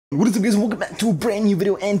What is up, guys? Welcome back to a brand new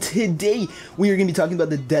video, and today we are going to be talking about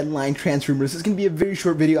the deadline transfer rumors. This is going to be a very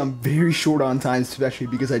short video. I'm very short on time, especially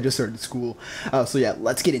because I just started school. So yeah,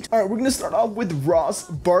 let's get into it. Alright, we're going to start off with Ross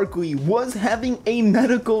Barkley was having a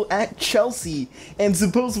medical at Chelsea, and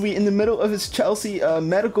supposedly in the middle of his Chelsea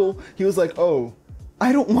medical, he was like, oh,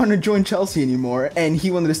 I don't want to join Chelsea anymore, and he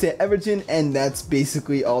wanted to stay at Everton, and that's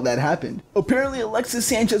basically all that happened. Apparently, Alexis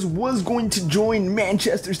Sanchez was going to join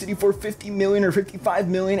Manchester City for 50 million or 55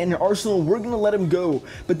 million, and Arsenal were going to let him go.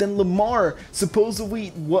 But then Lamar,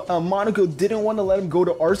 supposedly, Monaco didn't want to let him go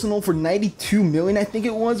to Arsenal for 92 million, I think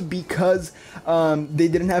it was, because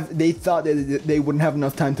they thought that they wouldn't have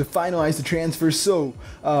enough time to finalize the transfer. So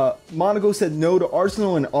Monaco said no to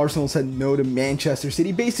Arsenal, and Arsenal said no to Manchester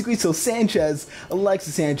City, basically. So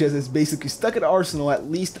Alexis Sanchez is basically stuck at Arsenal at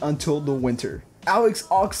least until the winter. Alex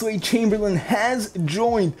Oxlade-Chamberlain has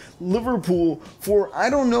joined Liverpool for, I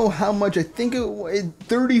don't know how much, I think it was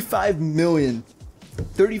 35 million.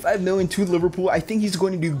 35 million to Liverpool. I think he's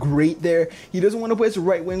going to do great there. He doesn't want to play as a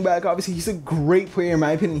right wing back. Obviously, he's a great player in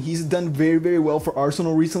my opinion. He's done very, very well for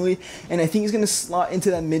Arsenal recently, and I think he's going to slot into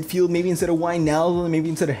that midfield, maybe instead of Wijnaldum, maybe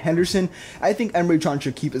instead of Henderson. I think Emre Can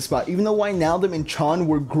should keep his spot. Even though Wijnaldum and Can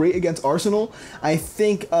were great against Arsenal, I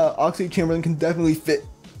think Oxlade-Chamberlain can definitely fit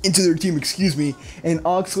into their team, and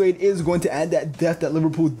Oxlade is going to add that depth that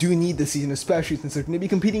Liverpool do need this season, especially since they're going to be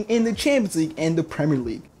competing in the Champions League and the Premier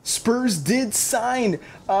League. Spurs did sign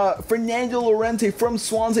Fernando Llorente from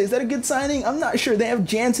Swansea. Is that a good signing? I'm not sure. They have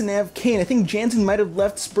Jansen, they have Kane. I think Jansen might have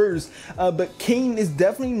left Spurs, but Kane is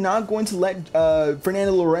definitely not going to let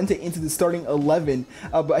Fernando Llorente into the starting 11.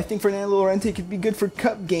 But I think Fernando Llorente could be good for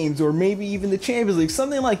cup games or maybe even the Champions League,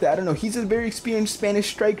 something like that. I don't know. He's a very experienced Spanish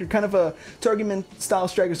striker, kind of a target man style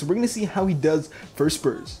striker, so we're going to see how he does for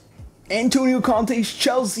Spurs. Antonio Conte's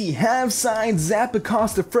Chelsea have signed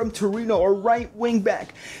COSTA from Torino, a right wing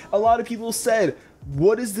back. A lot of people said,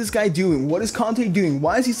 what is this guy doing? What is Conte doing?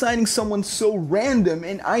 Why is he signing someone so random?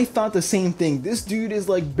 And I thought the same thing. This dude is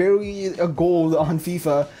like barely a gold on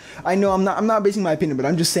FIFA. I know I'm not basing my opinion, but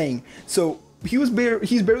I'm just saying. So he's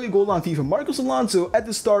barely a gold on FIFA. Marcos Alonso at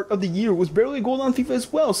the start of the year was barely a gold on FIFA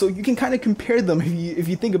as well. So you can kind of compare them if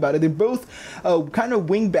you think about it. They're both kind of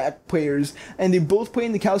wingback players, and they both play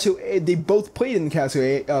in the Calcio. They both played in the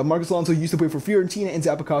Calcio. Marcos Alonso used to play for Fiorentina, and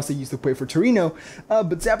COSTA used to play for Torino.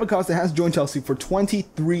 But COSTA has joined Chelsea for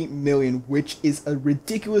 23 million, which is a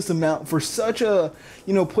ridiculous amount for such a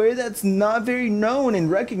player that's not very known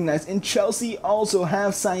and recognized. And Chelsea also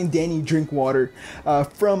have signed DANI Drinkwater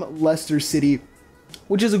from Leicester City,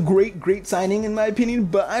 which is a great signing in my opinion,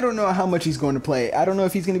 but I don't know how much he's going to play. I don't know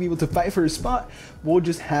if he's going to be able to fight for his spot. We'll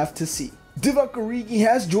just have to see. Divock Origi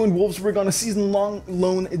has joined Wolfsburg on a season-long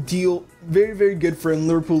loan deal. Very good for him.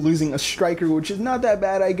 Liverpool losing a striker, which is not that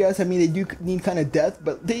bad, I guess. I mean, they do need kind of depth,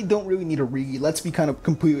 but they don't really need Origi. Let's be kind of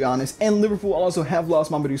completely honest. And Liverpool also have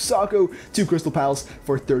lost Mamadou Sakho to Crystal Palace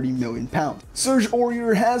for £30 million. Serge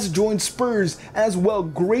Aurier has joined Spurs as well.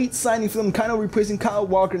 Great signing for them, kind of replacing Kyle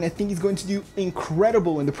Walker, and I think he's going to do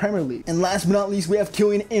incredible in the Premier League. And last but not least, we have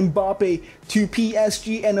Kylian Mbappe to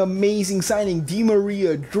PSG, an amazing signing. Di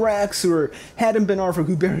Maria, Draxler, Hatem Ben Arfa,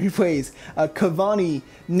 who barely plays, Cavani,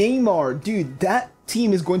 Neymar. Dude, that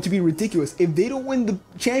team is going to be ridiculous. If they don't win the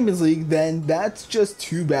Champions League, then that's just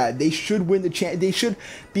too bad. They should win they should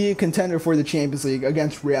be a contender for the Champions League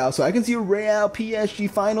against Real. So I can see a Real PSG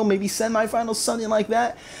final, maybe semi-final, something like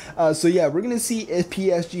that. So yeah, we're gonna see if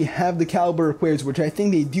PSG have the caliber of players, which I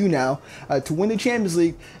think they do now, to win the Champions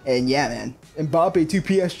League. And yeah, man, Mbappe to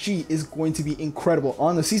PSG is going to be incredible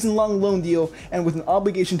on a season-long loan deal, and with an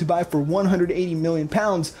obligation to buy for 180 million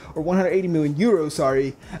pounds or 180 million euros,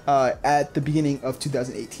 sorry, at the beginning of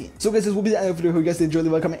 2018. So guys, this will be the end of the video. Hope you guys did enjoy.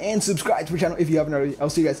 Leave a like, comment, and subscribe to the channel if you haven't already. I'll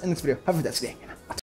see you guys in the next video. Have a fantastic day.